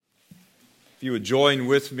If you would join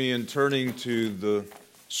with me in turning to the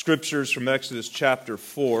scriptures from Exodus chapter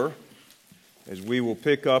 4, as we will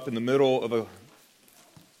pick up in the middle of a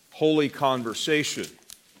holy conversation.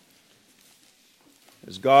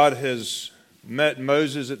 As God has met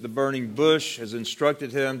Moses at the burning bush, has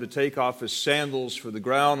instructed him to take off his sandals, for the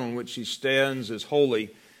ground on which he stands is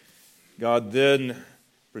holy, God then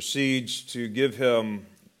proceeds to give him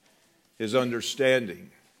his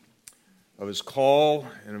understanding of his call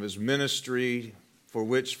and of his ministry, for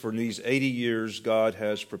which for these 80 years God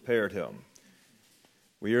has prepared him.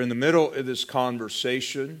 We are in the middle of this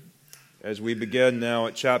conversation as we begin now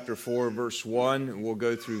at chapter 4, verse 1, and we'll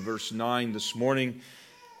go through verse 9 this morning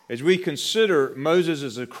as we consider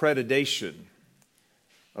Moses' accreditation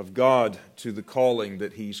of God to the calling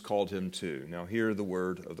that he's called him to. Now hear the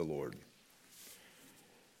word of the Lord.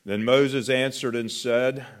 Then Moses answered and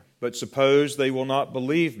said, "But suppose they will not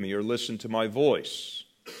believe me or listen to my voice.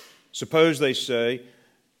 Suppose they say,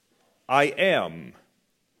 'I am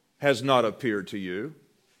has not appeared to you.'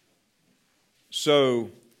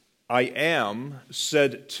 So I am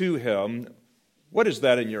said to him, 'What is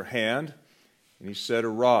that in your hand?' And he said, 'A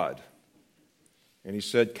rod.' And he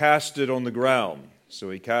said, 'Cast it on the ground.'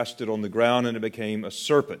 So he cast it on the ground, and it became a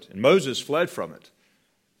serpent. And Moses fled from it.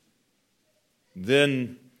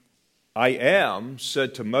 Then I am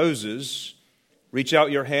said to Moses, 'Reach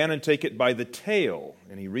out your hand and take it by the tail.'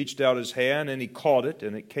 And he reached out his hand, and he caught it,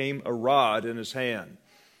 and it came a rod in his hand.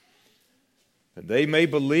 That they may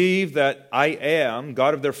believe that I am,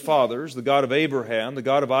 God of their fathers, the God of Abraham, the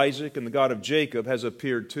God of Isaac, and the God of Jacob, has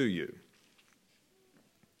appeared to you.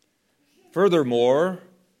 Furthermore,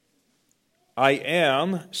 I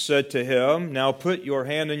am said to him, 'Now put your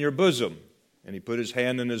hand in your bosom.' And he put his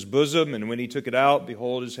hand in his bosom, and when he took it out,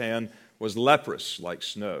 behold, his hand was leprous like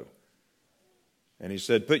snow. And he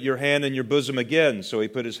said, 'Put your hand in your bosom again.' So he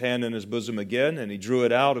put his hand in his bosom again, and he drew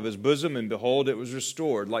it out of his bosom, and behold, it was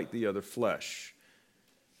restored like the other flesh.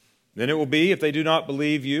 Then it will be, if they do not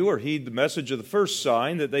believe you or heed the message of the first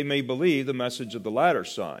sign, that they may believe the message of the latter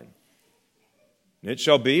sign. And it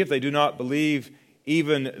shall be, if they do not believe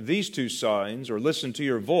even these two signs, or listen to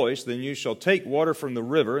your voice, then you shall take water from the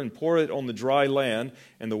river and pour it on the dry land,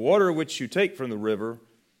 and the water which you take from the river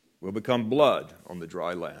will become blood on the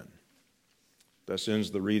dry land." Thus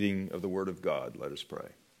ends the reading of the word of God. Let us pray.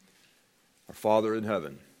 Our Father in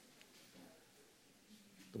heaven,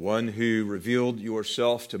 the one who revealed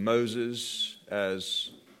yourself to Moses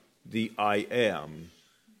as the I am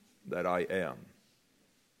that I am,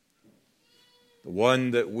 the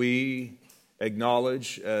one that we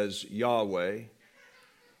acknowledge as Yahweh,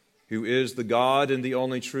 who is the God and the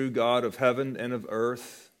only true God of heaven and of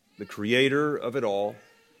earth, the creator of it all,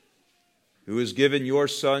 who has given your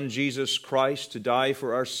Son, Jesus Christ, to die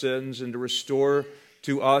for our sins and to restore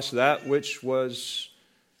to us that which was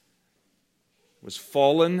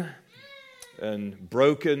fallen and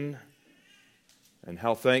broken, and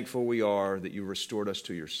how thankful we are that you restored us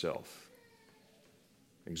to yourself.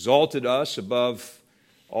 Exalted us above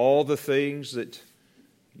all the things that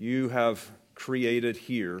you have created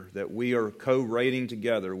here, that we are co-reigning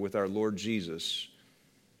together with our Lord Jesus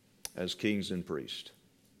as kings and priests.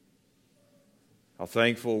 How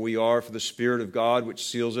thankful we are for the Spirit of God which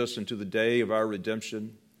seals us into the day of our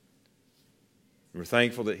redemption. We're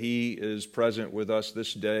thankful that He is present with us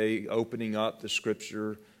this day, opening up the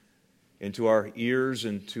Scripture into our ears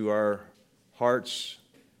and to our hearts.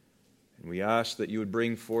 And we ask that you would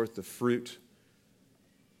bring forth the fruit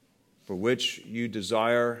for which you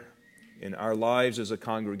desire in our lives as a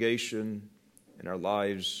congregation, in our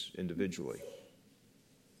lives individually.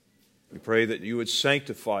 We pray that you would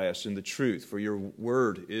sanctify us in the truth, for your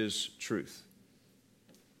word is truth.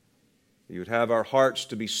 You would have our hearts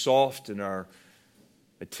to be soft and our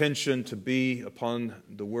attention to be upon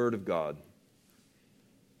the word of God.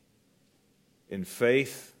 In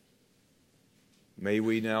faith, may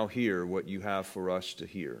we now hear what you have for us to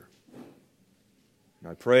hear. And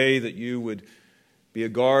I pray that you would be a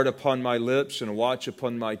guard upon my lips and a watch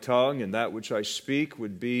upon my tongue, and that which I speak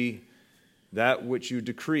would be that which you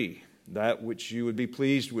decree, that which you would be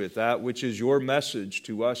pleased with, that which is your message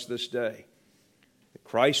to us this day. That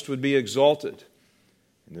Christ would be exalted,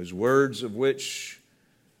 and those words of which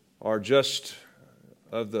are just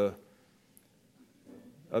of the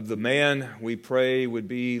man, we pray, would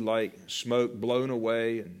be like smoke blown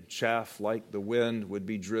away, and chaff like the wind would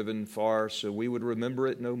be driven far, so we would remember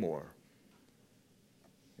it no more.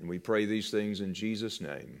 And we pray these things in Jesus'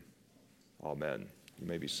 name. Amen. You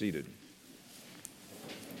may be seated.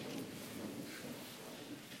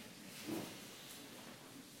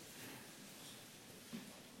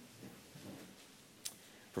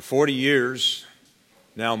 For 40 years,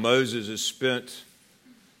 now Moses has spent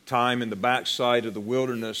time in the backside of the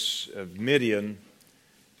wilderness of Midian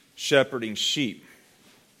shepherding sheep,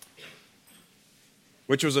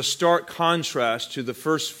 which was a stark contrast to the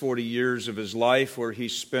first 40 years of his life where he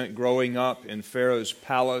spent growing up in Pharaoh's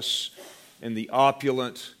palace in the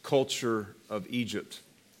opulent culture of Egypt.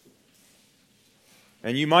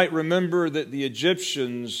 And you might remember that the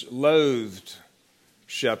Egyptians loathed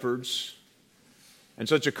shepherds. And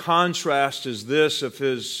such a contrast as this of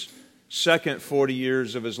his second 40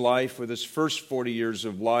 years of his life with his first 40 years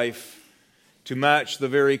of life to match the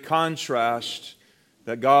very contrast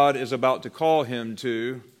that God is about to call him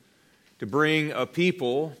to bring a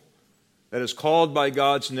people that is called by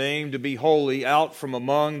God's name to be holy out from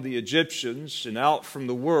among the Egyptians and out from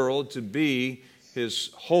the world to be his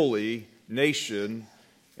holy nation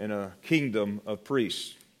and a kingdom of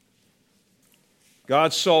priests.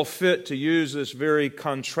 God saw fit to use this very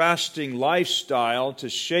contrasting lifestyle to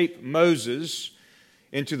shape Moses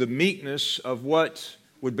into the meekness of what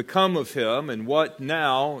would become of him and what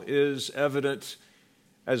now is evident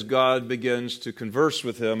as God begins to converse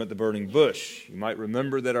with him at the burning bush. You might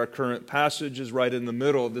remember that our current passage is right in the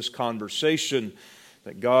middle of this conversation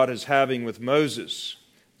that God is having with Moses.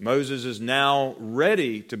 Moses is now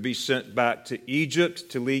ready to be sent back to Egypt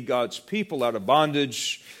to lead God's people out of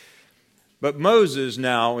bondage. But Moses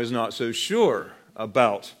now is not so sure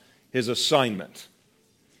about his assignment.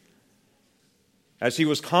 As he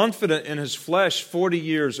was confident in his flesh 40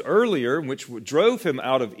 years earlier, which drove him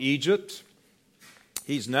out of Egypt,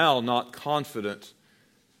 he's now not confident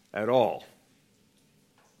at all.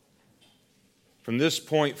 From this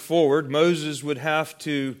point forward, Moses would have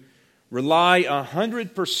to rely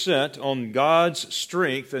 100% on God's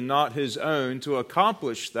strength and not his own to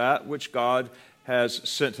accomplish that which God has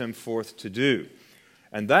sent him forth to do.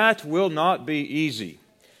 And that will not be easy.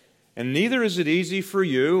 And neither is it easy for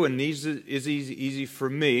you, and neither is it easy for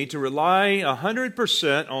me to rely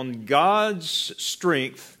 100% on God's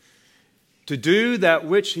strength to do that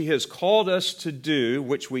which he has called us to do,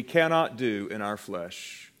 which we cannot do in our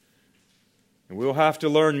flesh. And we'll have to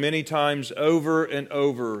learn many times over and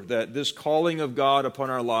over that this calling of God upon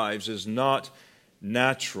our lives is not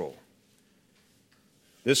natural.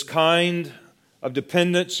 This kind of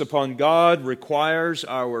dependence upon God requires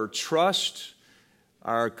our trust,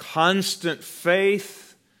 our constant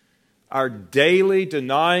faith, our daily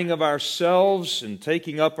denying of ourselves and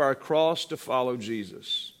taking up our cross to follow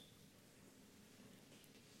Jesus.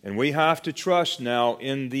 And we have to trust now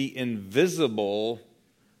in the invisible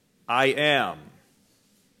I am.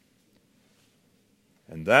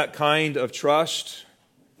 And that kind of trust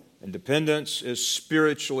and dependence is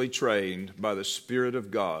spiritually trained by the Spirit of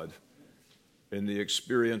God in the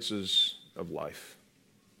experiences of life.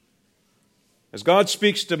 As God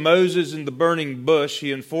speaks to Moses in the burning bush,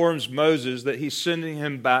 he informs Moses that he's sending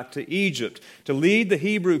him back to Egypt to lead the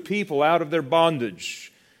Hebrew people out of their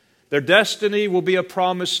bondage. Their destiny will be a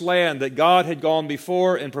promised land that God had gone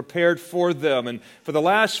before and prepared for them. And for the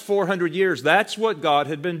last 400 years, that's what God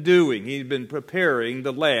had been doing. He had been preparing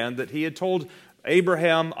the land that he had told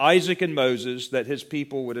Abraham, Isaac, and Moses that his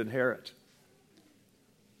people would inherit.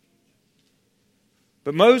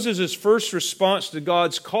 But Moses' first response to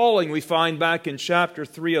God's calling we find back in chapter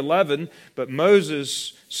 3:11. But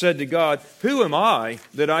Moses said to God, "Who am I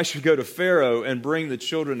that I should go to Pharaoh and bring the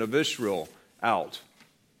children of Israel out?"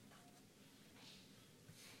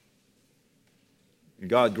 And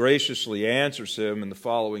God graciously answers him in the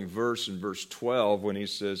following verse, in verse 12, when he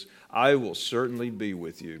says, "I will certainly be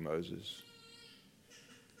with you, Moses."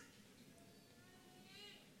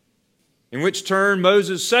 In which turn,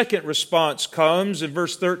 Moses' second response comes in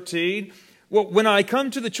verse 13. Well, when I come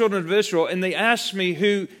to the children of Israel and they ask me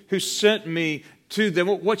who sent me to them,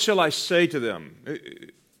 what shall I say to them?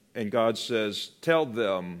 And God says, "Tell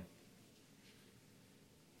them,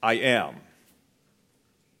 I am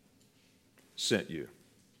sent you."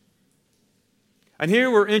 And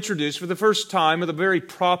here we're introduced for the first time with a very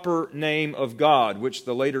proper name of God, which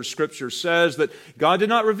the later scripture says that God did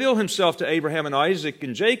not reveal himself to Abraham and Isaac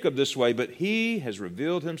and Jacob this way, but he has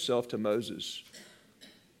revealed himself to Moses.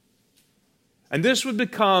 And this would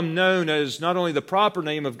become known as not only the proper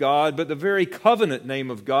name of God, but the very covenant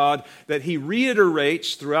name of God that he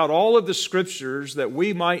reiterates throughout all of the scriptures that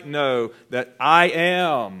we might know that I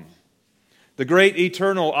am. The great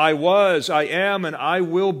eternal I was, I am, and I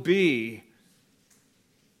will be.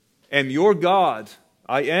 Am your God.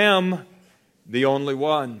 I am the only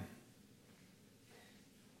one.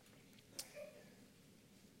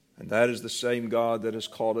 And that is the same God that has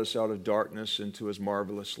called us out of darkness into His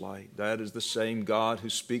marvelous light. That is the same God who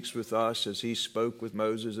speaks with us as He spoke with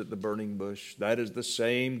Moses at the burning bush. That is the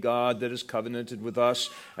same God that has covenanted with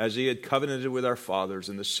us as He had covenanted with our fathers,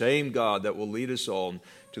 and the same God that will lead us on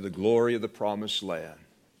to the glory of the promised land.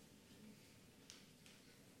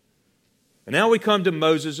 And now we come to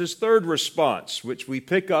Moses' third response, which we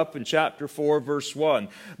pick up in chapter 4, verse 1.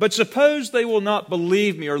 But suppose they will not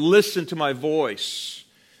believe me or listen to my voice.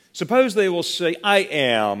 Suppose they will say, I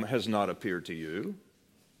am has not appeared to you.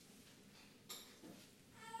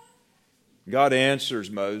 God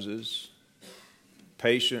answers Moses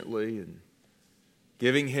patiently and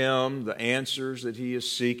giving him the answers that he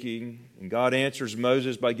is seeking. And God answers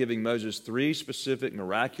Moses by giving Moses 3 specific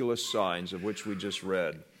miraculous signs of which we just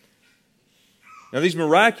read. Now, these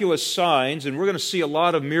miraculous signs, and we're going to see a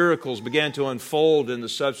lot of miracles began to unfold in the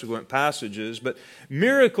subsequent passages, but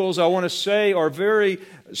miracles, I want to say, are very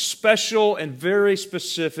special and very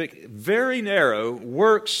specific, very narrow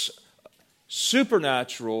works,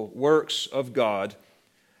 supernatural works of God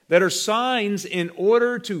that are signs in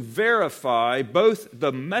order to verify both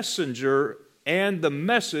the messenger and the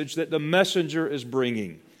message that the messenger is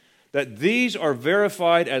bringing. That these are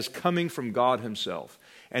verified as coming from God Himself.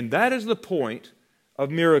 And that is the point of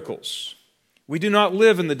miracles. We do not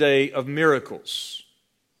live in the day of miracles.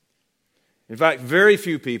 In fact, very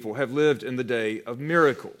few people have lived in the day of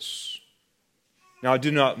miracles. Now, I do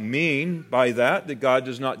not mean by that God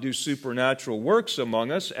does not do supernatural works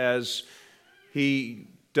among us, as He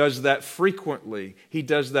does that frequently. He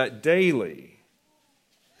does that daily.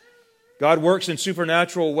 God works in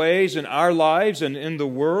supernatural ways in our lives and in the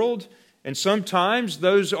world, and sometimes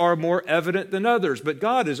those are more evident than others. But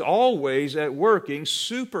God is always at working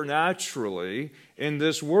supernaturally in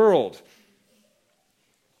this world.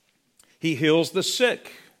 He heals the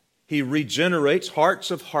sick. He regenerates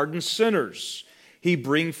hearts of hardened sinners. He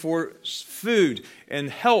brings forth food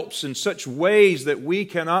and helps in such ways that we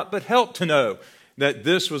cannot but help to know that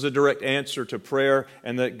this was a direct answer to prayer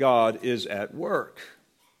and that God is at work.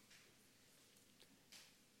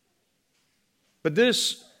 But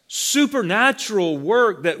this supernatural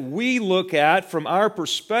work that we look at from our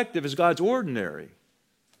perspective is God's ordinary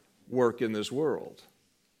work in this world.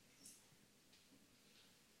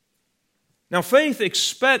 Now, faith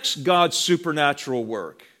expects God's supernatural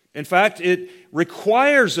work. In fact, it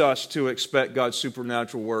requires us to expect God's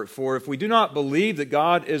supernatural work. For if we do not believe that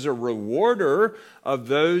God is a rewarder of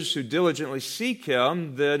those who diligently seek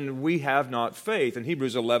Him, then we have not faith. And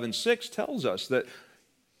Hebrews 11:6 tells us that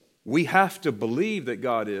we have to believe that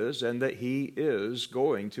God is and that He is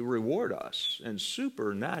going to reward us in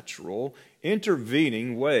supernatural,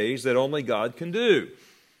 intervening ways that only God can do.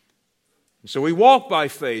 So we walk by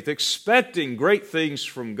faith, expecting great things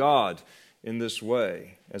from God in this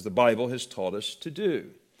way, as the Bible has taught us to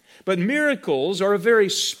do. But miracles are a very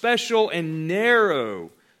special and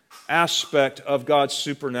narrow aspect of God's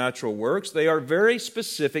supernatural works. They are very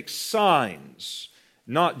specific signs,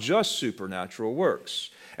 not just supernatural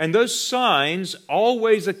works. And those signs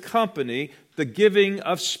always accompany the giving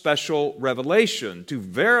of special revelation to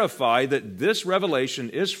verify that this revelation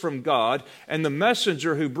is from God and the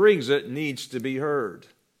messenger who brings it needs to be heard.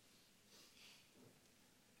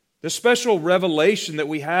 The special revelation that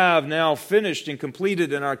we have now finished and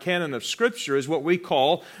completed in our canon of Scripture is what we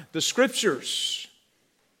call the Scriptures.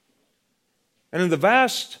 And in the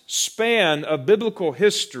vast span of biblical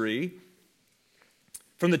history,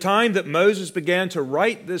 from the time that Moses began to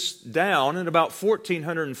write this down in about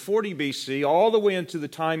 1440 BC, all the way into the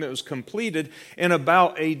time it was completed in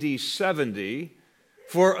about AD 70,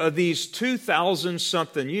 for these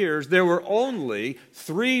 2,000-something years, there were only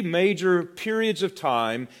 3 major periods of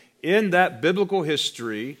time in that biblical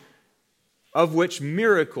history of which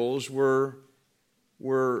miracles were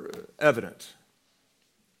evident.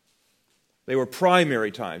 They were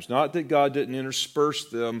primary times, not that God didn't intersperse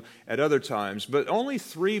them at other times, but only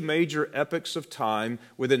 3 major epochs of time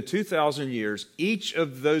within 2,000 years. Each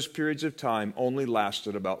of those periods of time only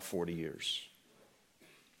lasted about 40 years.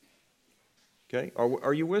 Okay,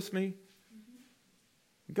 are you with me?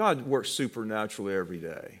 God works supernaturally every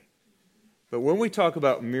day. But when we talk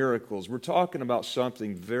about miracles, we're talking about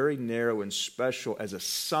something very narrow and special as a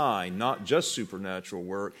sign, not just supernatural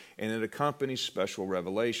work, and it accompanies special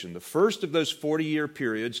revelation. The first of those 40-year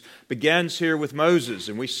periods begins here with Moses,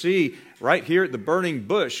 and we see right here at the burning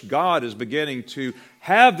bush, God is beginning to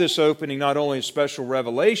have this opening not only a special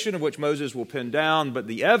revelation of which Moses will pin down, but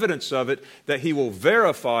the evidence of it that he will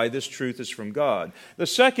verify this truth is from God. The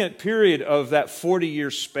second period of that 40-year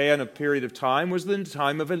span of period of time was the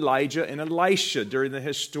time of Elijah and Elisha during the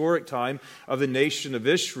historic time of the nation of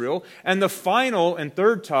Israel. And the final and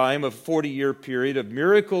third time of 40-year period of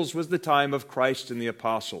miracles was the time of Christ and the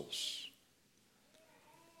apostles.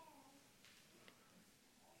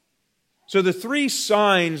 So the three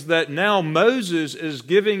signs that now Moses is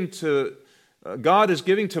giving to, God is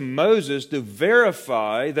giving to Moses to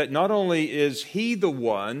verify that not only is he the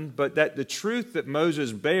one, but that the truth that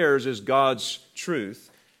Moses bears is God's truth.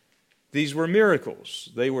 These were miracles.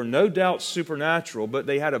 They were no doubt supernatural, but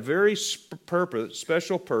they had a very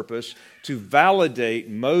special purpose to validate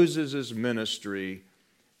Moses' ministry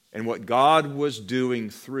and what God was doing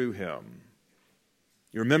through him.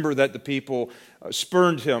 You remember that the people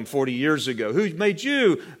spurned him 40 years ago. Who made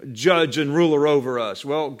you judge and ruler over us?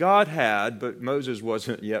 Well, God had, but Moses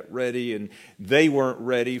wasn't yet ready, and they weren't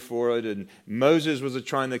ready for it, and Moses was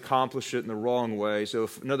trying to accomplish it in the wrong way. So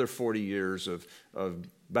another 40 years of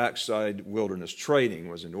backside wilderness training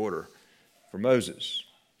was in order for Moses.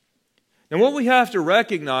 Now, what we have to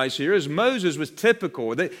recognize here is Moses was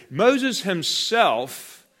typical. Moses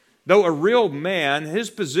himself, though a real man,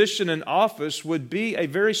 his position in office would be a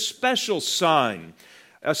very special sign,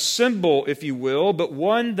 a symbol, if you will, but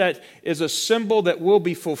one that is a symbol that will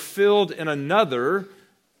be fulfilled in another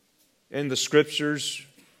in the Scriptures.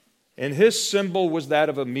 And his symbol was that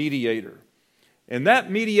of a mediator. And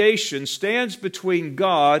that mediation stands between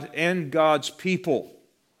God and God's people.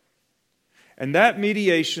 And that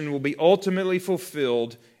mediation will be ultimately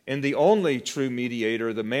fulfilled in the only true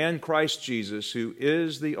mediator, the man Christ Jesus, who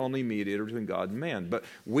is the only mediator between God and man. But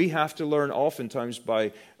we have to learn oftentimes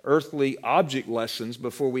by earthly object lessons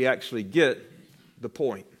before we actually get the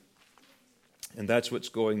point. And that's what's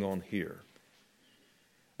going on here.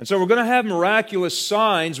 And so we're going to have miraculous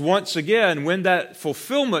signs once again when that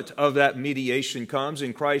fulfillment of that mediation comes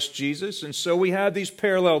in Christ Jesus. And so we have these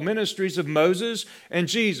parallel ministries of Moses and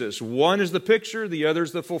Jesus. One is the picture, the other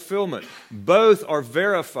is the fulfillment. Both are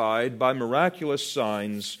verified by miraculous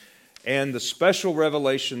signs and the special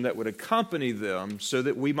revelation that would accompany them so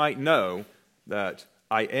that we might know that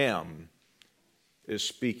I Am is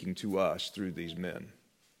speaking to us through these men.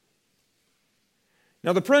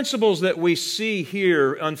 Now, the principles that we see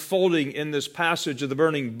here unfolding in this passage of the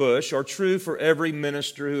burning bush are true for every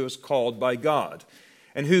minister who is called by God.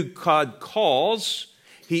 And who God calls,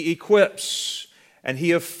 he equips, and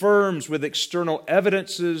he affirms with external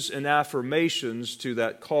evidences and affirmations to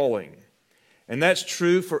that calling. And that's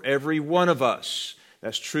true for every one of us.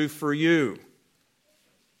 That's true for you.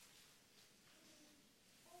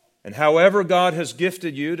 And however God has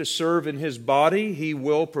gifted you to serve in His body, He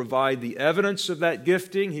will provide the evidence of that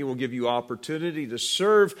gifting. He will give you opportunity to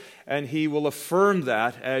serve, and He will affirm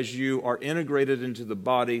that as you are integrated into the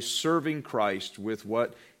body, serving Christ with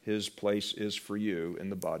what His place is for you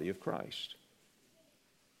in the body of Christ.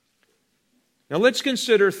 Now let's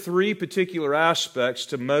consider three particular aspects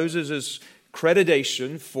to Moses'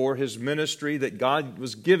 accreditation for his ministry that God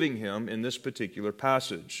was giving him in this particular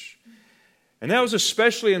passage. And that was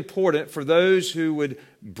especially important for those who would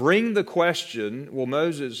bring the question, well,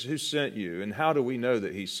 Moses, who sent you? And how do we know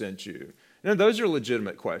that he sent you? Now, those are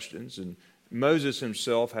legitimate questions, and Moses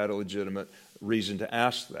himself had a legitimate reason to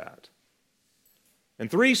ask that.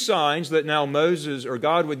 And three signs that now Moses, or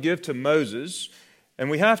God would give to Moses,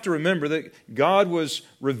 and we have to remember that God was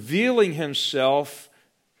revealing himself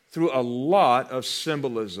through a lot of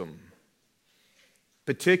symbolism,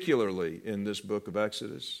 particularly in this book of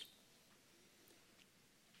Exodus.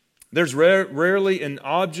 There's rarely an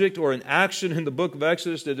object or an action in the book of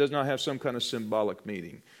Exodus that does not have some kind of symbolic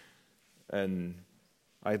meaning. And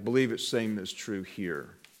I believe it's same is true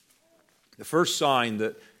here. The first sign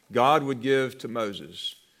that God would give to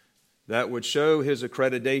Moses that would show his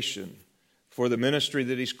accreditation for the ministry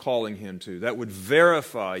that he's calling him to, that would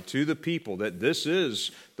verify to the people that this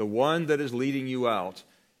is the one that is leading you out,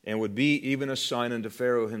 and would be even a sign unto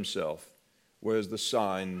Pharaoh himself, was the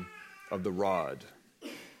sign of the rod.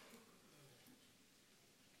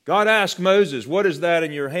 God asked Moses, what is that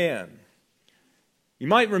in your hand? You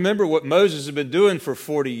might remember what Moses had been doing for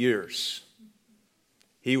 40 years.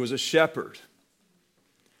 He was a shepherd.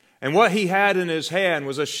 And what he had in his hand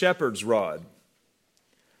was a shepherd's rod.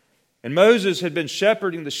 And Moses had been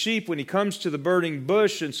shepherding the sheep when he comes to the burning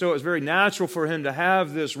bush, and so it was very natural for him to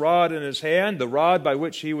have this rod in his hand, the rod by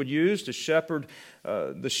which he would use to shepherd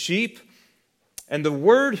the sheep. And the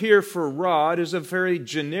word here for rod is a very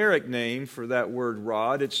generic name for that word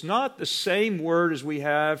rod. It's not the same word as we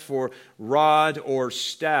have for rod or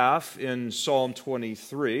staff in Psalm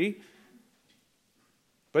 23.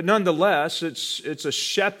 But nonetheless, it's a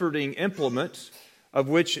shepherding implement of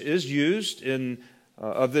which is used in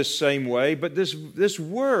of this same way. But this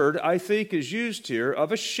word, I think, is used here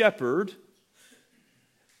of a shepherd,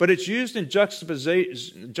 but it's used in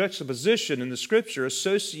juxtaposition in the Scripture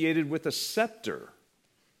associated with a scepter.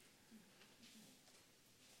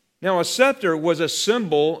 Now, a scepter was a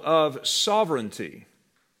symbol of sovereignty.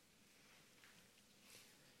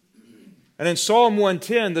 And in Psalm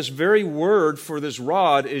 110, this very word for this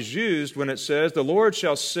rod is used when it says, "The Lord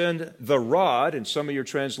shall send the rod," and some of your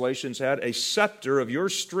translations had, "a scepter of your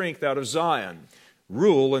strength out of Zion,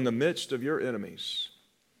 rule in the midst of your enemies."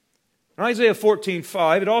 In Isaiah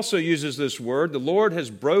 14:5, it also uses this word, "The Lord has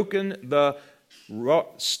broken the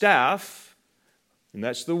staff," and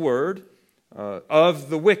that's the word, "of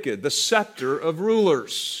the wicked, the scepter of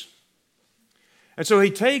rulers." And so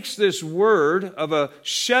he takes this word of a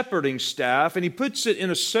shepherding staff and he puts it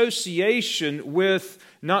in association with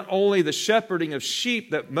not only the shepherding of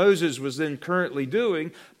sheep that Moses was then currently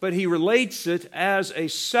doing, but he relates it as a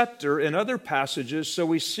scepter in other passages. So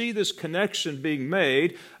we see this connection being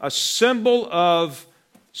made, a symbol of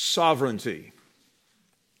sovereignty.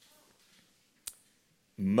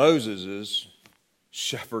 Moses'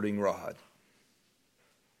 shepherding rod.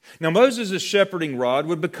 Now, Moses' shepherding rod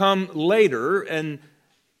would become later a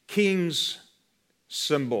king's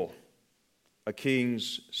symbol, a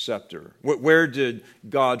king's scepter. Where did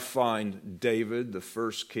God find David, the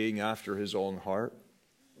first king after his own heart?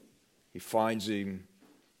 He finds him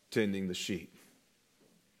tending the sheep.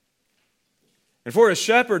 And for a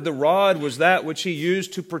shepherd, the rod was that which he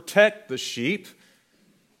used to protect the sheep.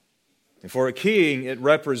 And for a king, it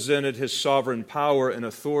represented his sovereign power and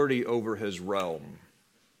authority over his realm.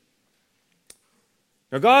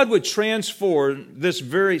 Now, God would transform this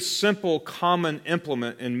very simple, common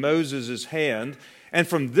implement in Moses' hand, and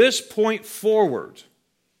from this point forward,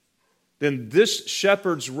 then this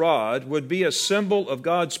shepherd's rod would be a symbol of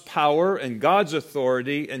God's power and God's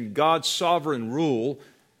authority and God's sovereign rule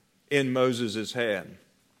in Moses' hand.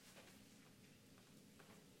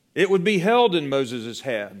 It would be held in Moses'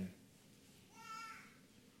 hand.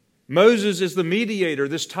 Moses is the mediator,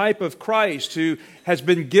 this type of Christ who has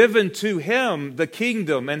been given to him the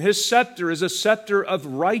kingdom, and his scepter is a scepter of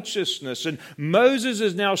righteousness. And Moses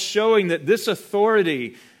is now showing that this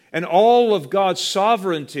authority and all of God's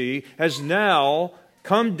sovereignty has now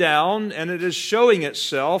come down, and it is showing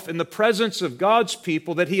itself in the presence of God's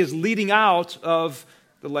people that he is leading out of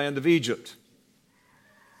the land of Egypt.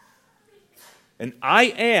 And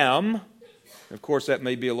I am, of course that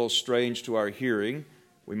may be a little strange to our hearing.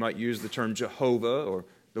 We might use the term Jehovah or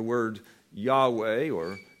the word Yahweh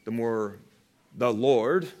or the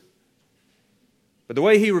Lord. But the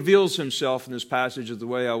way he reveals himself in this passage is the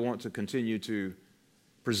way I want to continue to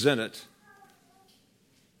present it.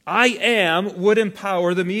 I am would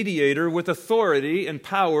empower the mediator with authority and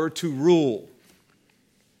power to rule.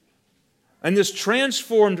 And this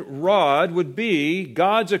transformed rod would be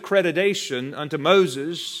God's accreditation unto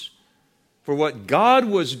Moses for what God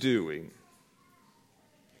was doing.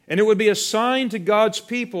 And it would be a sign to God's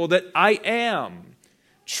people that I am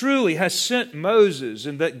truly has sent Moses,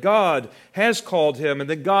 and that God has called him, and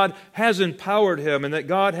that God has empowered him, and that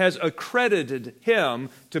God has accredited him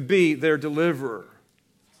to be their deliverer.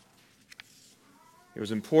 It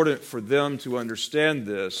was important for them to understand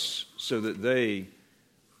this so that they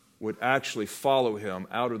would actually follow him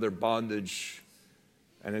out of their bondage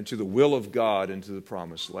and into the will of God, into the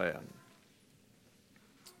promised land.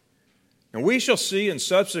 And we shall see in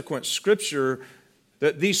subsequent Scripture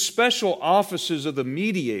that these special offices of the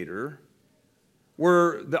mediator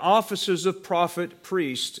were the offices of prophet,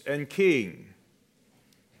 priest, and king,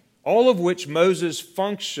 all of which Moses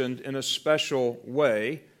functioned in a special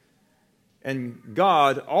way. And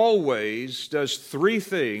God always does three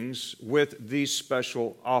things with these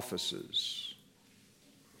special offices.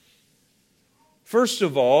 First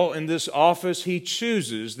of all, in this office, he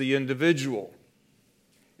chooses the individual.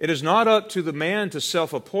 It is not up to the man to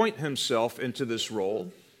self-appoint himself into this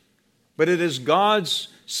role, but it is God's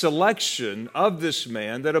selection of this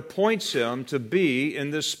man that appoints him to be in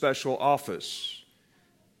this special office.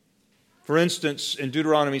 For instance, in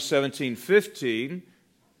Deuteronomy 17:15,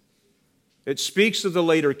 it speaks of the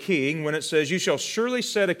later king when it says, "You shall surely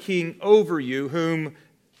set a king over you whom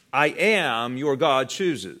I am, your God,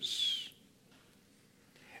 chooses."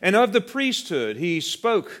 And of the priesthood, he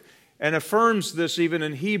spoke and affirms this even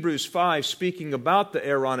in Hebrews 5, speaking about the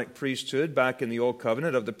Aaronic priesthood back in the Old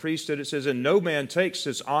Covenant of the priesthood. It says, "And no man takes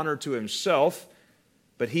his honor to himself,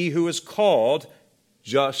 but he who is called,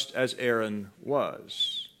 just as Aaron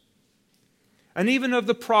was." And even of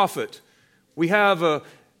the prophet, we have an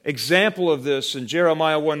example of this in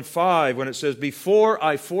Jeremiah 1:5 when it says, "Before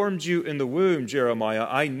I formed you in the womb, Jeremiah,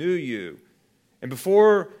 I knew you. And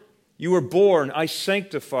before you were born, I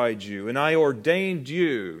sanctified you, and I ordained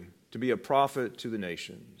you to be a prophet to the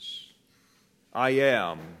nations." I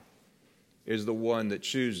am is the one that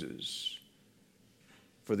chooses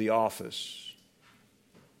for the office.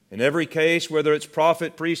 In every case, whether it's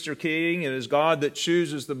prophet, priest, or king, it is God that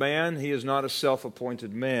chooses the man. He is not a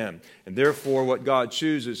self-appointed man. And therefore, what God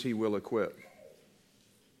chooses, He will equip.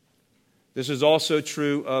 This is also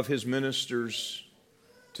true of His ministers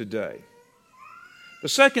today. The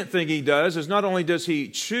second thing He does is not only does He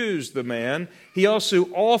choose the man, He also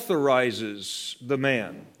authorizes the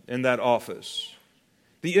man in that office.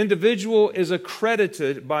 The individual is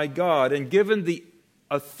accredited by God and given the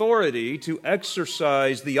authority to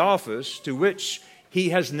exercise the office to which he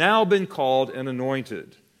has now been called and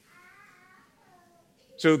anointed.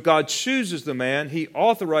 So God chooses the man, He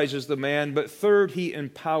authorizes the man, but third, He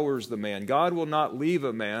empowers the man. God will not leave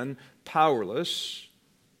a man powerless,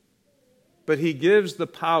 but He gives the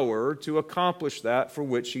power to accomplish that for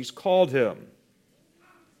which He's called him.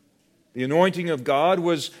 The anointing of God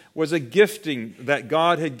was a gifting that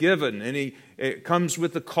God had given, and it comes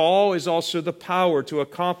with the call is also the power to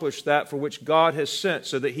accomplish that for which God has sent,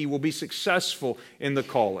 so that he will be successful in the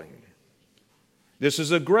calling. This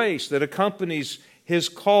is a grace that accompanies his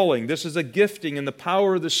calling. This is a gifting and the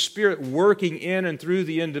power of the Spirit working in and through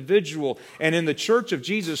the individual. And in the Church of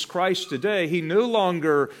Jesus Christ today, He no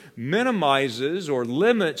longer minimizes or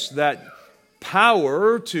limits that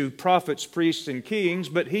power to prophets, priests, and kings,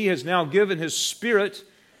 but He has now given His Spirit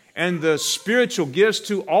and the spiritual gifts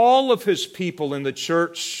to all of His people in the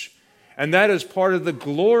church. And that is part of the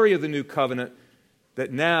glory of the new covenant,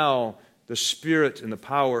 that now the Spirit and the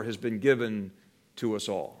power has been given to us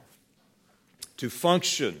all to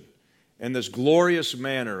function in this glorious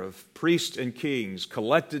manner of priests and kings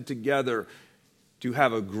collected together to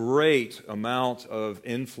have a great amount of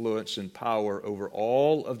influence and power over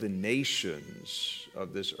all of the nations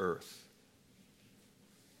of this earth.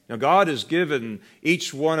 Now, God has given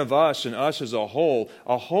each one of us and us as a whole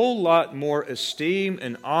lot more esteem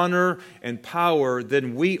and honor and power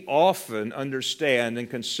than we often understand and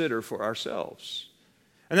consider for ourselves.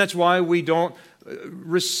 And that's why we don't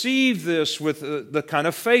receive this with the kind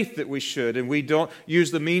of faith that we should, and we don't use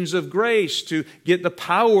the means of grace to get the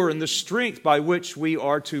power and the strength by which we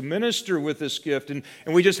are to minister with this gift, and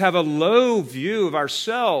we just have a low view of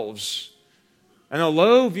ourselves and a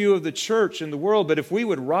low view of the church and the world. But if we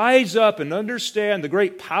would rise up and understand the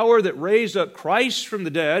great power that raised up Christ from the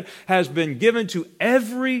dead has been given to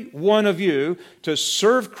every one of you to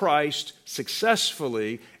serve Christ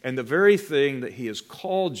successfully in the very thing that He has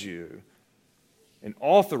called you and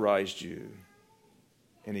authorized you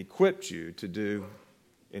and equipped you to do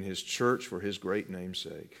in His church for His great name's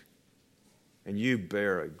sake. And you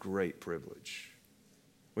bear a great privilege.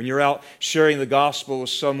 When you're out sharing the gospel with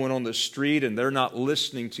someone on the street and they're not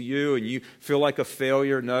listening to you and you feel like a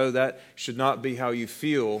failure, no, that should not be how you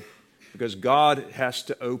feel, because God has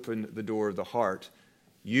to open the door of the heart.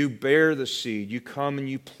 You bear the seed. You come and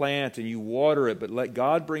you plant and you water it, but let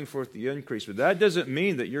God bring forth the increase. But that doesn't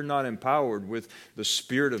mean that you're not empowered with the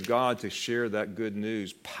Spirit of God to share that good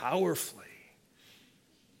news powerfully.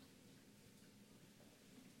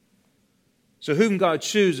 So whom God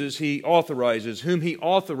chooses, He authorizes. Whom He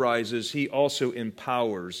authorizes, He also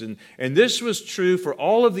empowers. And this was true for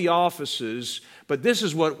all of the offices, but this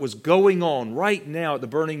is what was going on right now at the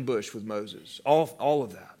burning bush with Moses. All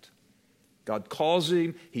of that. God calls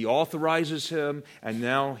him, He authorizes him, and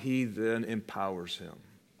now He then empowers him.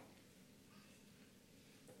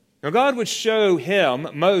 Now God would show him,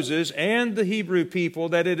 Moses, and the Hebrew people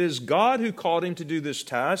that it is God who called him to do this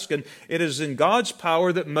task, and it is in God's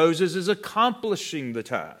power that Moses is accomplishing the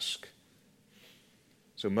task.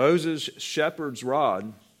 So Moses' shepherd's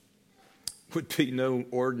rod would be no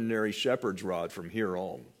ordinary shepherd's rod from here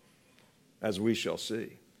on, as we shall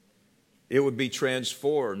see. It would be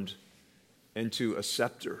transformed into a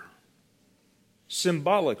scepter,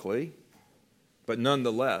 symbolically, but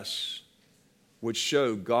nonetheless would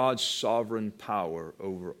show God's sovereign power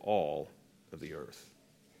over all of the earth.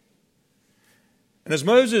 And as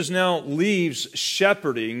Moses now leaves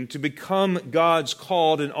shepherding to become God's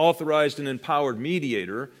called and authorized and empowered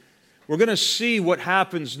mediator, we're going to see what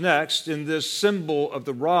happens next in this symbol of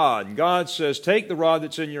the rod. God says, take the rod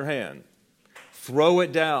that's in your hand, throw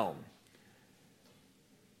it down.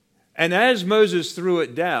 And as Moses threw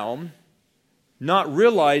it down, not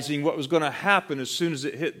realizing what was going to happen as soon as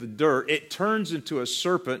it hit the dirt, it turns into a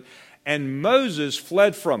serpent, and Moses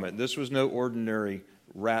fled from it. This was no ordinary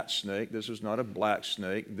rat snake. This was not a black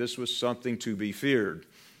snake. This was something to be feared.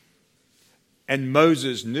 And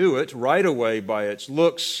Moses knew it right away by its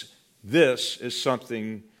looks. This is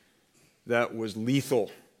something that was lethal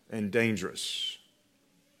and dangerous.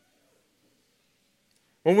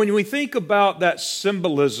 Well, when we think about that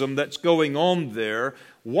symbolism that's going on there,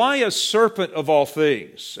 why a serpent of all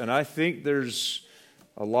things? And I think there's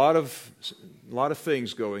a lot of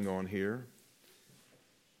things going on here.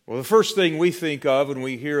 Well, the first thing we think of when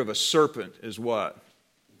we hear of a serpent is what?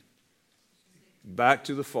 Back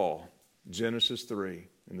to the fall, Genesis 3.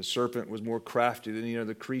 And the serpent was more crafty than any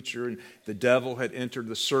other creature, and the devil had entered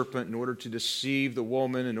the serpent in order to deceive the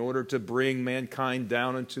woman, in order to bring mankind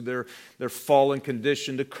down into their fallen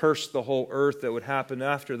condition, to curse the whole earth that would happen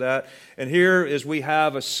after that. And here, as we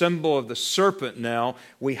have a symbol of the serpent now,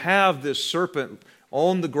 we have this serpent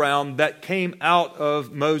on the ground that came out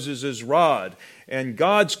of Moses' rod. And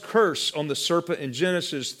God's curse on the serpent in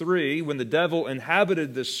Genesis 3, when the devil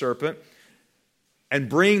inhabited this serpent, and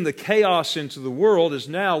bring the chaos into the world, is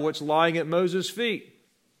now what's lying at Moses' feet.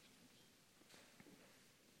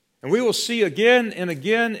 And we will see again and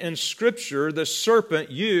again in Scripture the serpent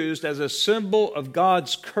used as a symbol of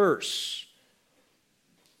God's curse.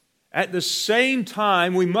 At the same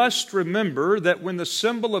time, we must remember that when the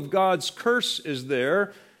symbol of God's curse is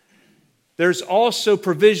there, there's also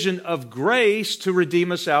provision of grace to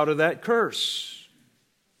redeem us out of that curse.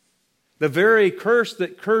 The very curse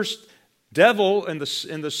that cursed devil and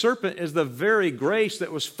the serpent is the very grace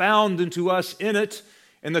that was found into us in it,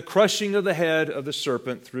 in the crushing of the head of the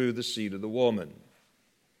serpent through the seed of the woman.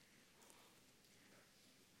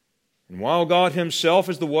 And while God himself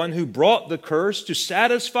is the one who brought the curse to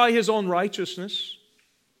satisfy his own righteousness,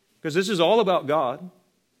 because this is all about God,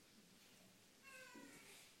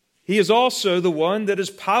 he is also the one that is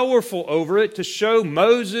powerful over it to show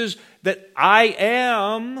Moses that I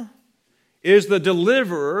am is the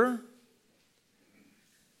deliverer,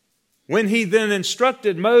 when he then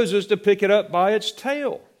instructed Moses to pick it up by its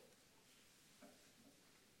tail.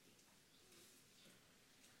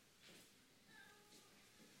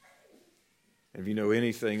 If you know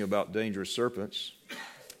anything about dangerous serpents,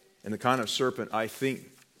 and the kind of serpent I think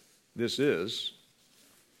this is,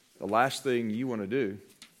 the last thing you want to do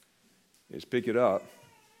is pick it up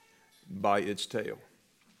by its tail.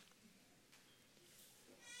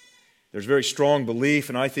 There's very strong belief,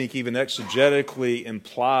 and I think even exegetically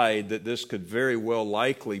implied, that this could very well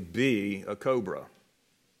likely be a cobra.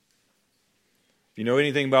 If you know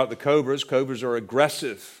anything about the cobras are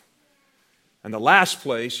aggressive. And the last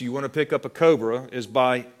place you want to pick up a cobra is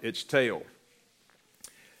by its tail.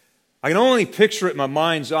 I can only picture it in my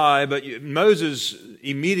mind's eye, but Moses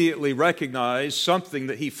immediately recognized something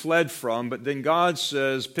that he fled from, but then God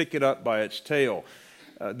says, pick it up by its tail.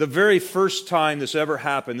 The very first time this ever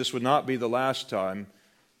happened, this would not be the last time.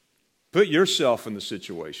 Put yourself in the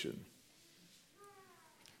situation.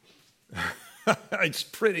 It's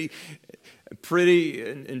pretty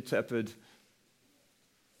and tepid.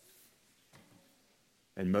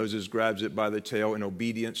 And Moses grabs it by the tail in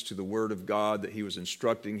obedience to the word of God that he was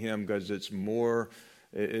instructing him, because it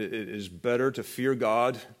is better to fear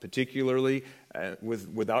God, particularly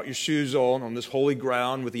without your shoes on this holy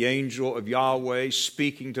ground, with the angel of Yahweh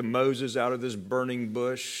speaking to Moses out of this burning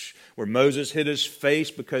bush, where Moses hid his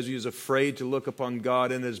face because he was afraid to look upon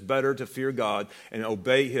God. And it is better to fear God and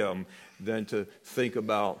obey him than to think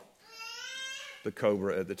about the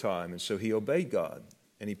cobra at the time. And so he obeyed God,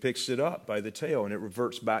 and he picks it up by the tail, and it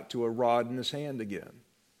reverts back to a rod in his hand again.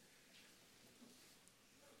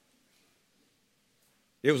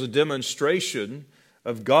 It was a demonstration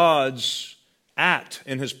of God's act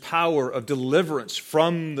and his power of deliverance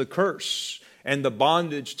from the curse and the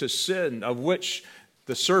bondage to sin, of which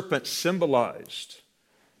the serpent symbolized.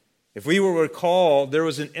 If we will recall, there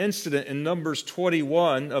was an incident in Numbers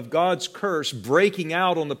 21 of God's curse breaking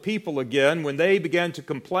out on the people again when they began to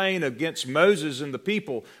complain against Moses and the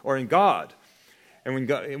people, or in God. And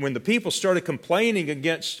when the people started complaining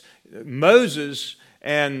against Moses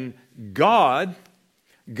and God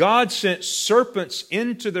sent serpents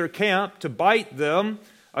into their camp to bite them,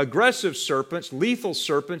 aggressive serpents, lethal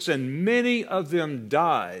serpents, and many of them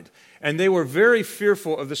died. And they were very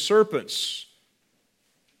fearful of the serpents.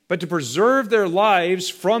 But to preserve their lives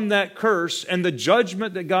from that curse and the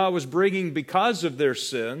judgment that God was bringing because of their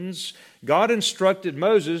sins, God instructed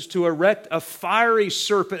Moses to erect a fiery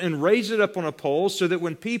serpent and raise it up on a pole so that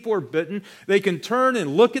when people are bitten, they can turn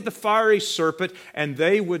and look at the fiery serpent and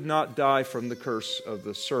they would not die from the curse of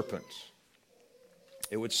the serpent.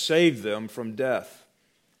 It would save them from death.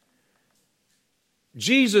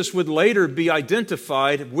 Jesus would later be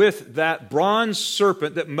identified with that bronze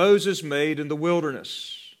serpent that Moses made in the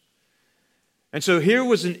wilderness. And so here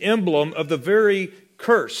was an emblem of the very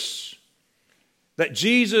curse that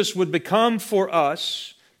Jesus would become for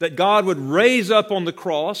us, that God would raise up on the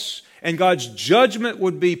cross, and God's judgment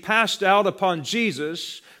would be passed out upon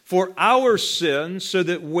Jesus for our sins, so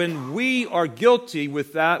that when we are guilty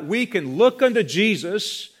with that, we can look unto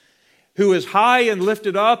Jesus, who is high and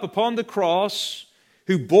lifted up upon the cross,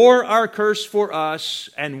 who bore our curse for us,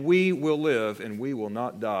 and we will live and we will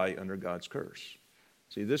not die under God's curse.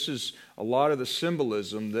 See, this is a lot of the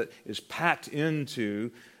symbolism that is packed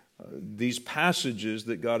into these passages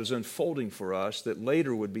that God is unfolding for us that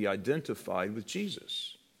later would be identified with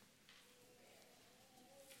Jesus.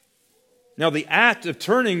 Now, the act of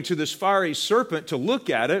turning to this fiery serpent to look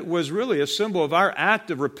at it was really a symbol of our act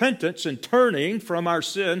of repentance and turning from our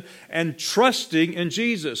sin and trusting in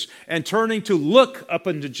Jesus and turning to look up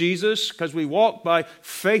unto Jesus, because we walk by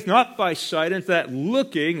faith, not by sight. And that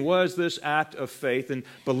looking was this act of faith and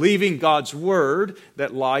believing God's word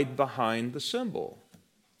that lied behind the symbol.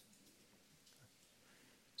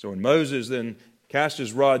 So when Moses then cast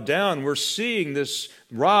his rod down, we're seeing this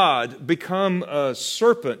rod become a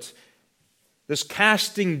serpent. This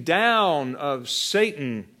casting down of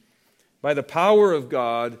Satan by the power of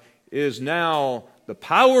God is now the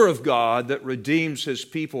power of God that redeems His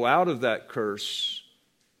people out of that curse,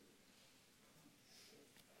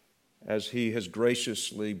 as He has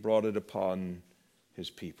graciously brought it upon His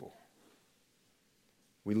people.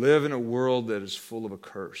 We live in a world that is full of a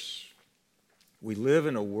curse. We live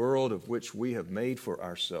in a world of which we have made for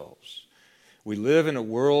ourselves. We live in a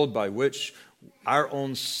world by which our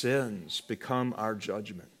own sins become our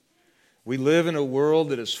judgment. We live in a world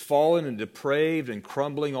that is fallen and depraved and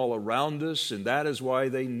crumbling all around us, and that is why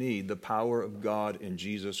they need the power of God in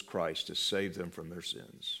Jesus Christ to save them from their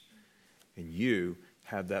sins. And you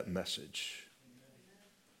have that message.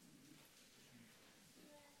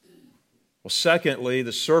 Well, secondly,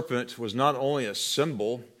 the serpent was not only a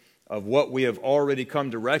symbol of what we have already come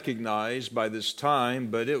to recognize by this time,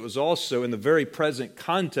 but it was also, in the very present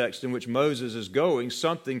context in which Moses is going,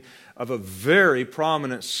 something of a very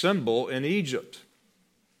prominent symbol in Egypt.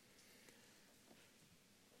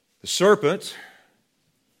 The serpent,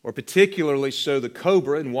 or particularly so the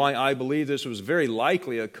cobra, and why I believe this was very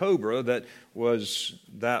likely a cobra that was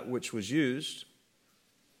that which was used,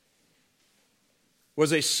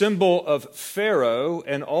 was a symbol of Pharaoh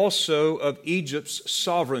and also of Egypt's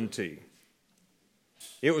sovereignty.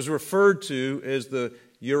 It was referred to as the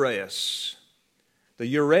uraeus. The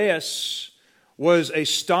uraeus was a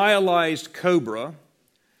stylized cobra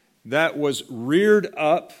that was reared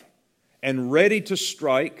up and ready to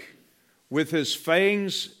strike, with his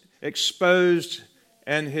fangs exposed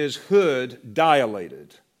and his hood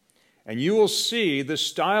dilated. And you will see the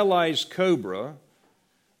stylized cobra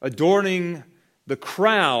adorning the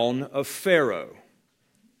crown of Pharaoh.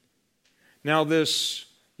 Now, this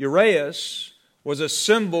uraeus was a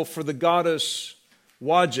symbol for the goddess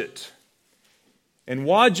Wadjet. And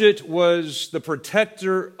Wadjet was the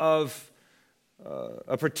protector of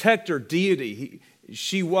a protector deity.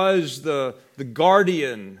 She was the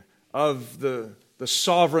guardian of the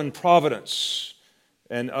sovereign providence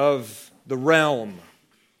and of the realm.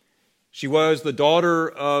 She was the daughter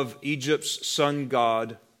of Egypt's sun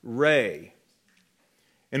god Re.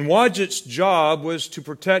 And Wadjet's job was to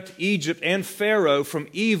protect Egypt and Pharaoh from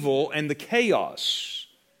evil and the chaos.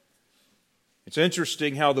 It's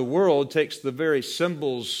interesting how the world takes the very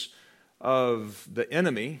symbols of the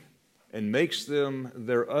enemy and makes them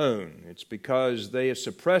their own. It's because they have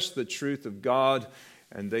suppressed the truth of God,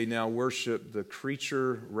 and they now worship the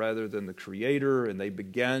creature rather than the Creator, and they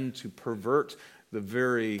began to pervert the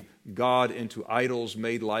very God into idols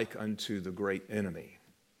made like unto the great enemy,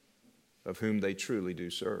 of whom they truly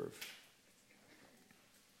do serve.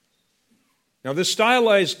 Now, this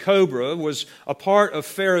stylized cobra was a part of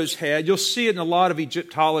Pharaoh's head. You'll see it in a lot of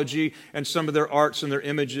Egyptology and some of their arts and their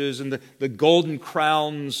images, and the golden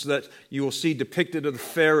crowns that you will see depicted of the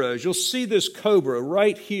pharaohs. You'll see this cobra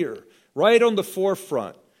right here, right on the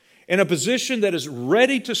forefront, in a position that is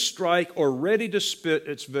ready to strike or ready to spit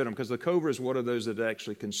its venom, because the cobra is one of those that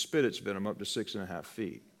actually can spit its venom up to 6.5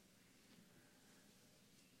 feet.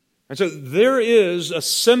 And so there is a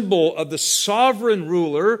symbol of the sovereign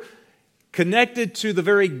ruler connected to the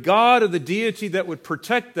very God of the deity that would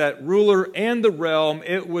protect that ruler and the realm.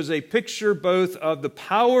 It was a picture both of the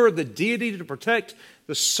power of the deity to protect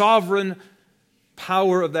the sovereign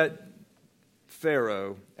power of that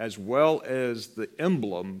Pharaoh, as well as the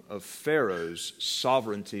emblem of Pharaoh's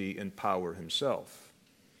sovereignty and power himself.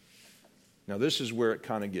 Now this is where it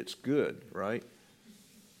kind of gets good, right?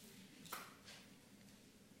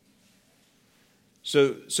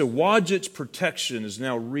 So Wadjet's protection is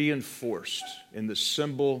now reinforced in the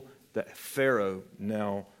symbol that Pharaoh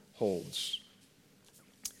now holds.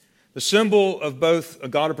 The symbol of both a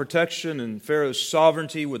God of protection and Pharaoh's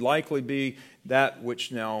sovereignty would likely be that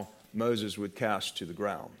which now Moses would cast to the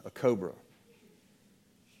ground, a cobra.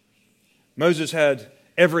 Moses had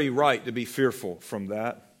every right to be fearful from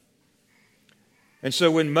that. And so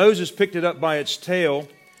when Moses picked it up by its tail,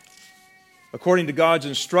 according to God's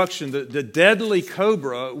instruction, the deadly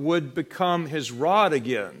cobra would become his rod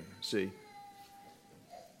again, see.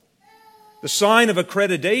 The sign of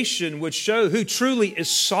accreditation would show who truly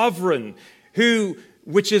is sovereign,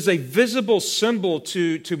 which is a visible symbol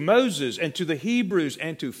to Moses and to the Hebrews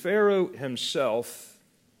and to Pharaoh himself,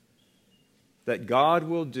 that God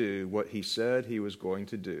will do what he said he was going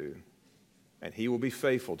to do, and he will be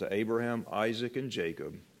faithful to Abraham, Isaac, and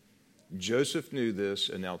Jacob. Joseph knew this,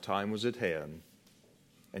 and now time was at hand,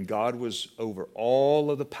 and God was over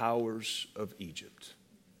all of the powers of Egypt,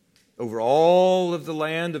 over all of the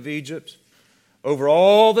land of Egypt, over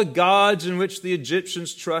all the gods in which the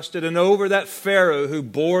Egyptians trusted, and over that Pharaoh who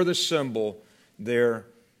bore the symbol there.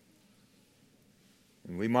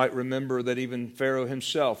 And we might remember that even Pharaoh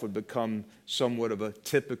himself would become somewhat of a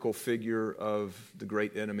typical figure of the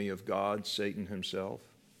great enemy of God, Satan himself.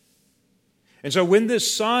 And so when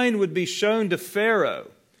this sign would be shown to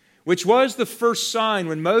Pharaoh, which was the first sign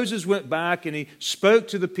when Moses went back and he spoke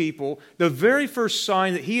to the people, the very first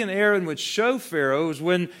sign that he and Aaron would show Pharaoh was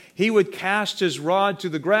when he would cast his rod to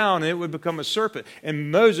the ground and it would become a serpent.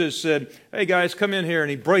 And Moses said, hey guys, come in here.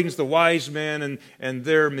 And he brings the wise men and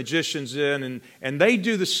their magicians in, and they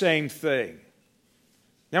do the same thing.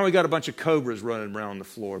 Now we got a bunch of cobras running around the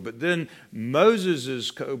floor. But then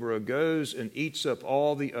Moses' cobra goes and eats up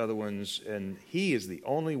all the other ones, and he is the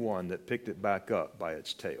only one that picked it back up by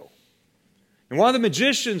its tail. And while the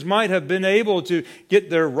magicians might have been able to get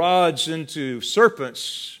their rods into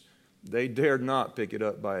serpents, they dared not pick it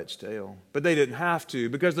up by its tail. But they didn't have to,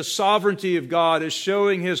 because the sovereignty of God is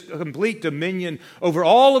showing his complete dominion over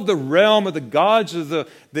all of the realm of the gods of the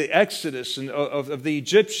Exodus and of the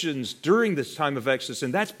Egyptians during this time of Exodus.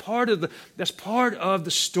 And that's part of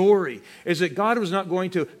the story, is that God was not going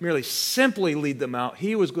to merely simply lead them out.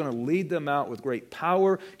 He was going to lead them out with great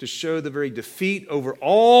power to show the very defeat over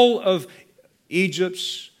all of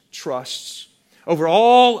Egypt's trusts, over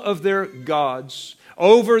all of their gods,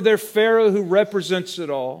 over their Pharaoh who represents it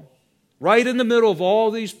all, right in the middle of all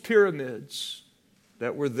these pyramids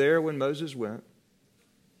that were there when Moses went.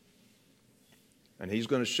 And he's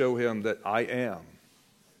going to show him that I am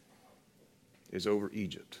is over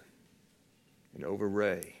Egypt, and over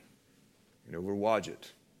Ray, and over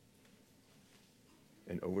Wadjet,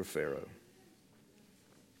 and over Pharaoh.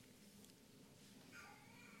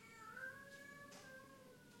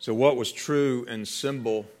 So what was true in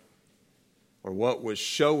symbol, or what was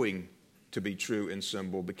showing to be true in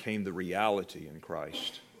symbol, became the reality in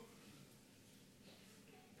Christ.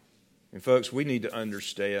 And folks, we need to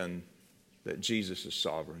understand that Jesus is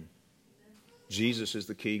sovereign. Jesus is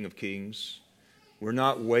the King of Kings. We're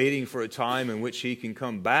not waiting for a time in which he can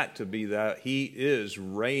come back to be that. He is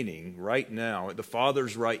reigning right now at the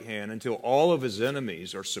Father's right hand until all of his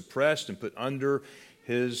enemies are suppressed and put under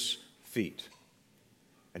his feet.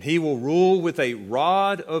 And he will rule with a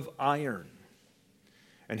rod of iron.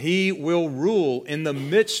 And he will rule in the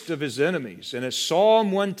midst of his enemies. And as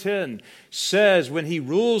Psalm 110 says, when he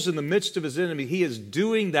rules in the midst of his enemy, he is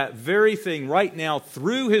doing that very thing right now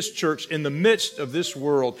through his church in the midst of this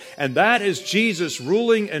world. And that is Jesus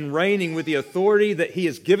ruling and reigning with the authority that he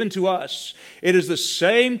has given to us. It is the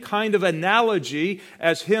same kind of analogy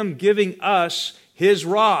as him giving us his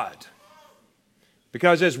rod.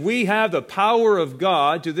 Because as we have the power of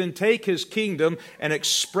God to then take his kingdom and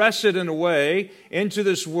express it in a way into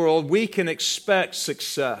this world, we can expect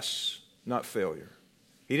success, not failure.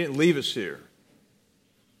 He didn't leave us here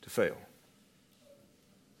to fail.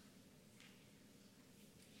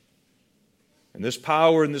 And this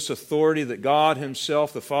power and this authority that God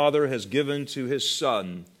himself, the Father, has given to his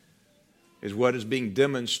Son is what is being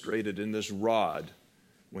demonstrated in this rod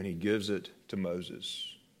when he gives it to Moses.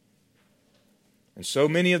 And so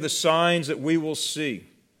many of the signs that we will see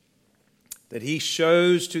that he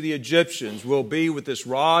shows to the Egyptians will be with this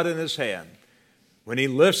rod in his hand. When he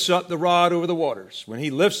lifts up the rod over the waters, when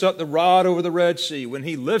he lifts up the rod over the Red Sea, when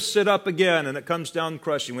he lifts it up again and it comes down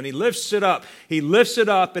crushing, when he lifts it up and he lifts it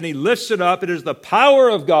up. It is the power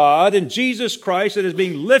of God in Jesus Christ that is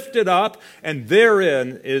being lifted up, and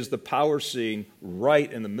therein is the power seen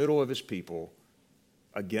right in the middle of his people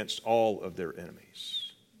against all of their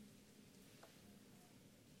enemies.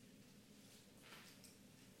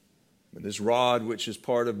 And this rod, which is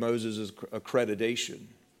part of Moses' accreditation,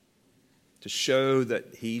 to show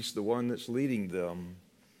that he's the one that's leading them,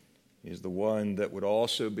 is the one that would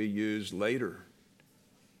also be used later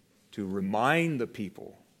to remind the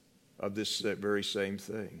people of this very same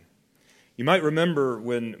thing. You might remember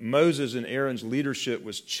when Moses and Aaron's leadership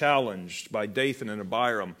was challenged by Dathan and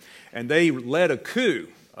Abiram, and they led a coup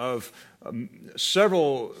of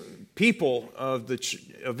several people of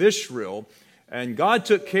Israel. And God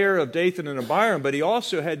took care of Dathan and Abiram, but he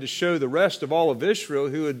also had to show the rest of all of Israel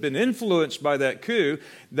who had been influenced by that coup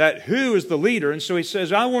that who is the leader. And so he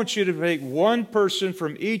says, I want you to take one person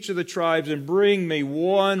from each of the tribes and bring me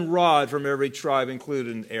one rod from every tribe,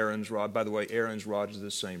 including Aaron's rod. By the way, Aaron's rod is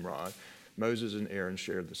the same rod. Moses and Aaron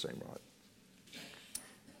shared the same rod.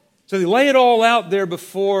 So they lay it all out there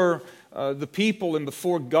before the people and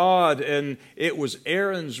before God, and it was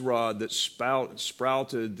Aaron's rod that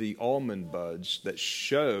sprouted the almond buds that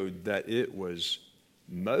showed that it was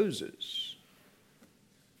Moses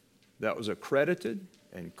that was accredited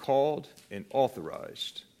and called and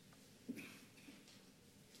authorized.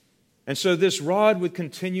 And so this rod would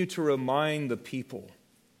continue to remind the people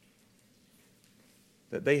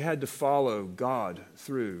that they had to follow God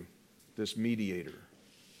through this mediator.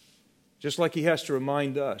 Just like he has to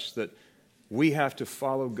remind us that we have to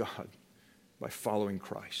follow God by following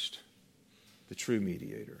Christ, the true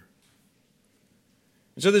mediator.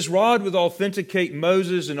 And so this rod would authenticate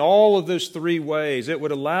Moses in all of those three ways. It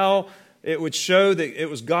would show that it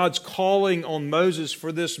was God's calling on Moses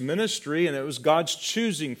for this ministry, and it was God's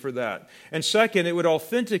choosing for that. And second, it would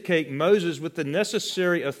authenticate Moses with the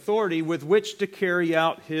necessary authority with which to carry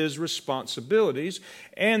out his responsibilities.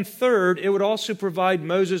 And third, it would also provide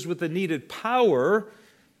Moses with the needed power,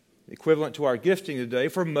 equivalent to our gifting today,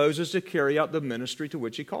 for Moses to carry out the ministry to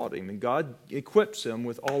which he called him. And God equips him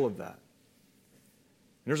with all of that.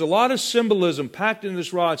 There's a lot of symbolism packed in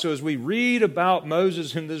this rod. So as we read about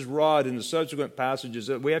Moses and this rod in the subsequent passages,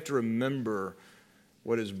 we have to remember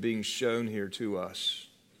what is being shown here to us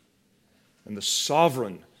and the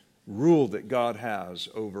sovereign rule that God has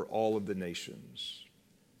over all of the nations.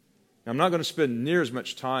 Now, I'm not going to spend near as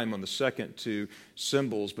much time on the second two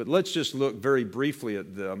symbols, but let's just look very briefly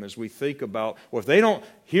at them as we think about, well, if they don't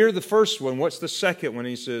hear the first one, what's the second one?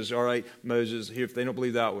 He says, all right, Moses, here, if they don't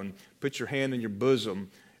believe that one, put your hand in your bosom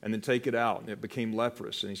and then take it out. And it became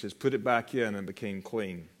leprous. And he says, put it back in and became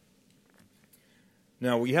clean.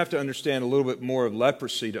 Now, we have to understand a little bit more of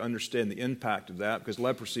leprosy to understand the impact of that, because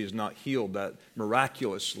leprosy is not healed that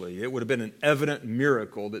miraculously. It would have been an evident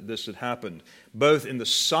miracle that this had happened, both in the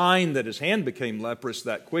sign that his hand became leprous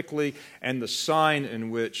that quickly and the sign in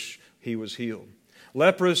which he was healed.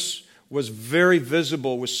 Leprosy was very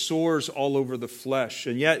visible with sores all over the flesh,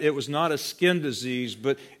 and yet it was not a skin disease,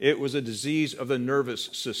 but it was a disease of the nervous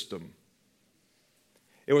system.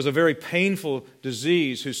 It was a very painful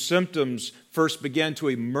disease whose symptoms first began to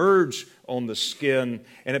emerge on the skin,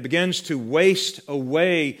 and it begins to waste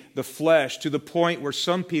away the flesh to the point where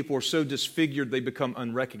some people are so disfigured they become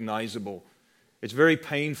unrecognizable. It's very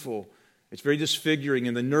painful. It's very disfiguring,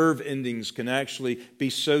 and the nerve endings can actually be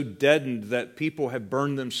so deadened that people have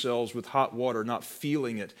burned themselves with hot water, not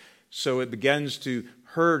feeling it. So it begins to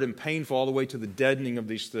hurt and painful all the way to the deadening of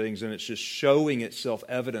these things, and it's just showing itself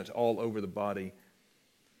evident all over the body.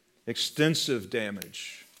 Extensive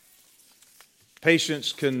damage.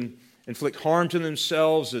 Patients can inflict harm to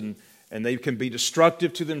themselves, and they can be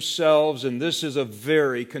destructive to themselves, and this is a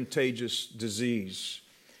very contagious disease.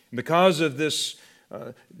 Because of this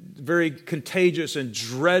very contagious and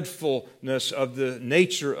dreadfulness of the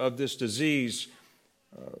nature of this disease,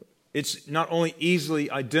 it's not only easily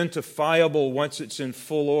identifiable once it's in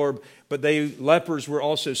full orb, but lepers were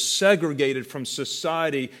also segregated from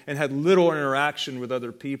society and had little interaction with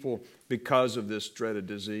other people because of this dreaded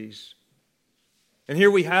disease. And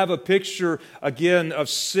here we have a picture again of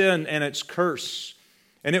sin and its curse.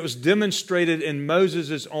 And it was demonstrated in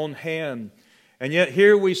Moses' own hand. And yet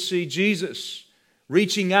here we see Jesus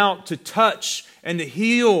reaching out to touch and to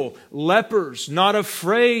heal lepers, not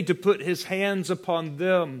afraid to put his hands upon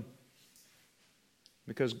them.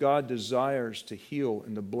 Because God desires to heal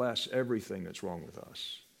and to bless everything that's wrong with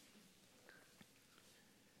us.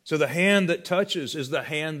 So the hand that touches is the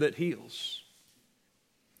hand that heals.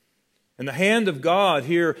 And the hand of God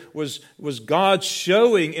here was God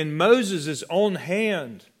showing in Moses' own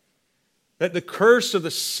hand that the curse of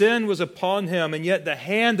the sin was upon him, and yet the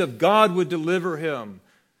hand of God would deliver him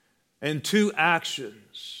in two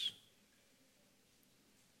actions.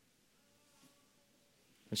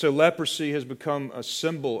 And so leprosy has become a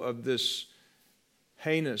symbol of this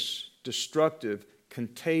heinous, destructive,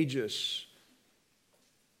 contagious,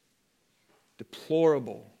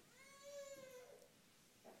 deplorable,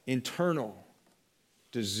 internal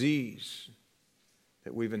disease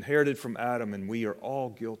that we've inherited from Adam, and we are all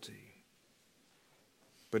guilty.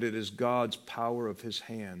 But it is God's power of His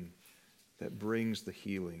hand that brings the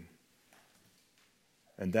healing.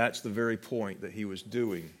 And that's the very point that He was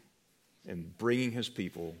doing in bringing His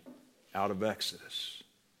people out of Exodus,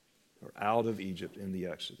 or out of Egypt in the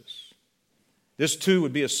Exodus. This too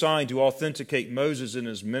would be a sign to authenticate Moses in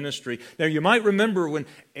his ministry. Now you might remember when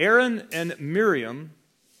Aaron and Miriam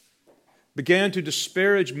began to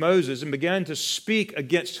disparage Moses and began to speak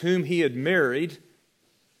against whom he had married,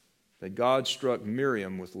 that God struck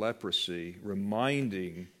Miriam with leprosy,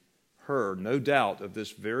 reminding her, no doubt, of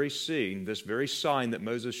this very scene, this very sign that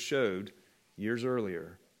Moses showed years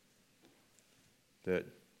earlier, that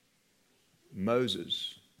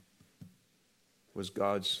Moses was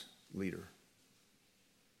God's leader.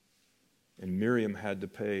 And Miriam had to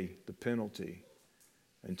pay the penalty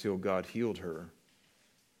until God healed her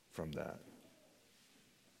from that.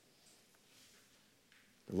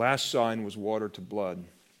 The last sign was water to blood.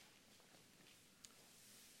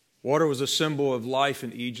 Water was a symbol of life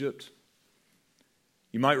in Egypt.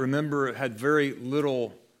 You might remember it had very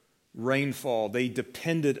little rainfall. They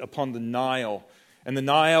depended upon the Nile. And the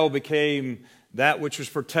Nile became that which was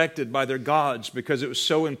protected by their gods because it was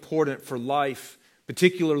so important for life,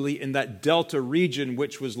 particularly in that delta region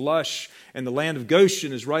which was lush. And the land of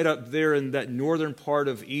Goshen is right up there in that northern part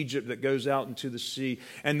of Egypt that goes out into the sea.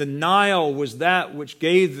 And the Nile was that which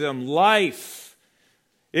gave them life.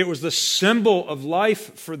 It was the symbol of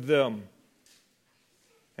life for them.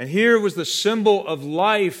 And here was the symbol of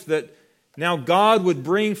life that now God would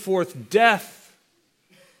bring forth death.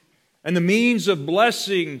 And the means of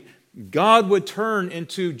blessing, God would turn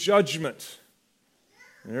into judgment.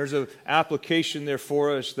 And there's an application there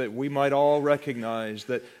for us that we might all recognize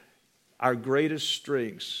that our greatest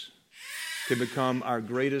strengths can become our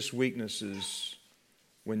greatest weaknesses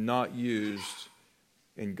when not used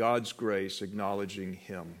in God's grace, acknowledging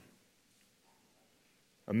Him.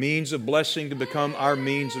 A means of blessing to become our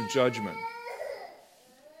means of judgment.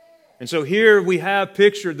 And so here we have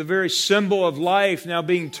pictured the very symbol of life now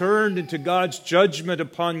being turned into God's judgment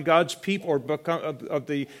upon God's people, or of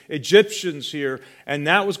the Egyptians here. And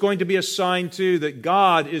that was going to be a sign too that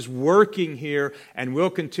God is working here and will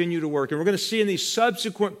continue to work. And we're going to see in these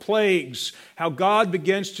subsequent plagues how God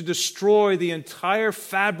begins to destroy the entire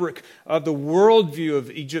fabric of the worldview of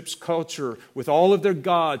Egypt's culture with all of their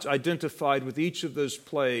gods identified with each of those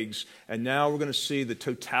plagues. And now we're going to see the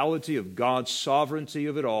totality of God's sovereignty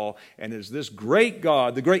of it all. And it is this great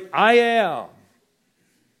God, the great I Am,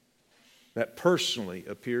 that personally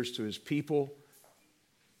appears to His people,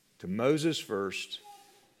 to Moses first,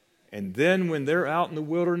 and then when they're out in the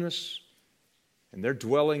wilderness and they're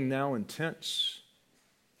dwelling now in tents,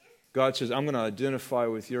 God says, I'm going to identify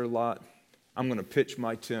with your lot. I'm going to pitch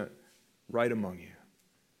my tent right among you.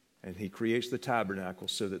 And He creates the tabernacle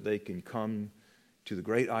so that they can come to the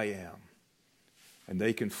great I Am. And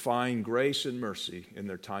they can find grace and mercy in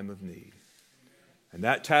their time of need. And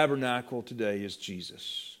that tabernacle today is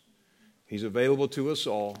Jesus. He's available to us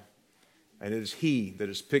all. And it is He that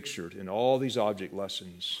is pictured in all these object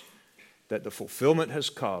lessons, that the fulfillment has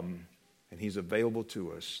come and He's available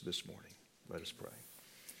to us this morning. Let us pray.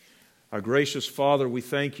 Our gracious Father, we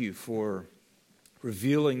thank You for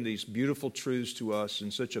revealing these beautiful truths to us in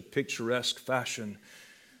such a picturesque fashion.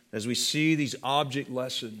 As we see these object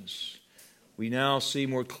lessons, we now see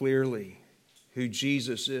more clearly who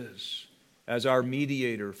Jesus is as our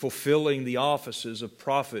mediator, fulfilling the offices of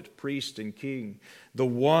prophet, priest, and king. The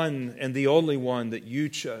one and the only one that You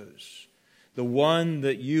chose. The one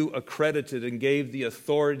that You accredited and gave the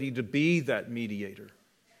authority to be that mediator.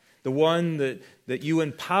 The one that You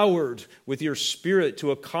empowered with Your Spirit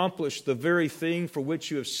to accomplish the very thing for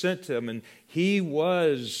which You have sent Him. And He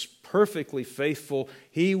was perfectly faithful.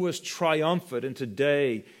 He was triumphant. And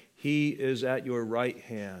today He is at Your right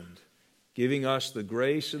hand, giving us the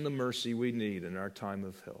grace and the mercy we need in our time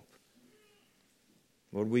of help.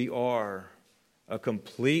 Lord, we are a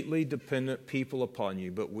completely dependent people upon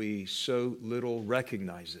You, but we so little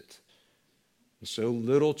recognize it, and so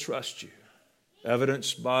little trust You.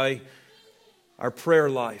 evidenced by our prayer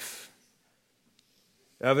life,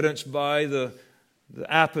 evidenced by the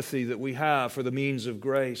apathy that we have for the means of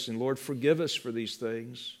grace. And Lord, forgive us for these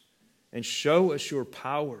things and show us your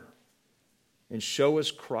power and show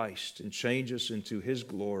us Christ and change us into his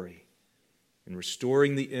glory in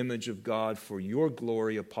restoring the image of God for your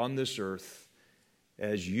glory upon this earth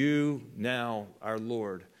as you now, our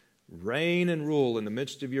Lord, reign and rule in the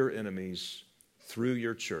midst of your enemies through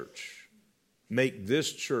your church. Make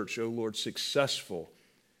this church, O Lord, successful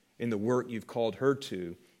in the work you've called her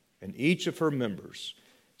to, and each of her members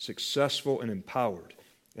successful and empowered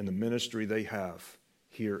in the ministry they have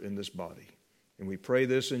here in this body. And we pray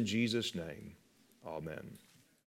this in Jesus' name. Amen.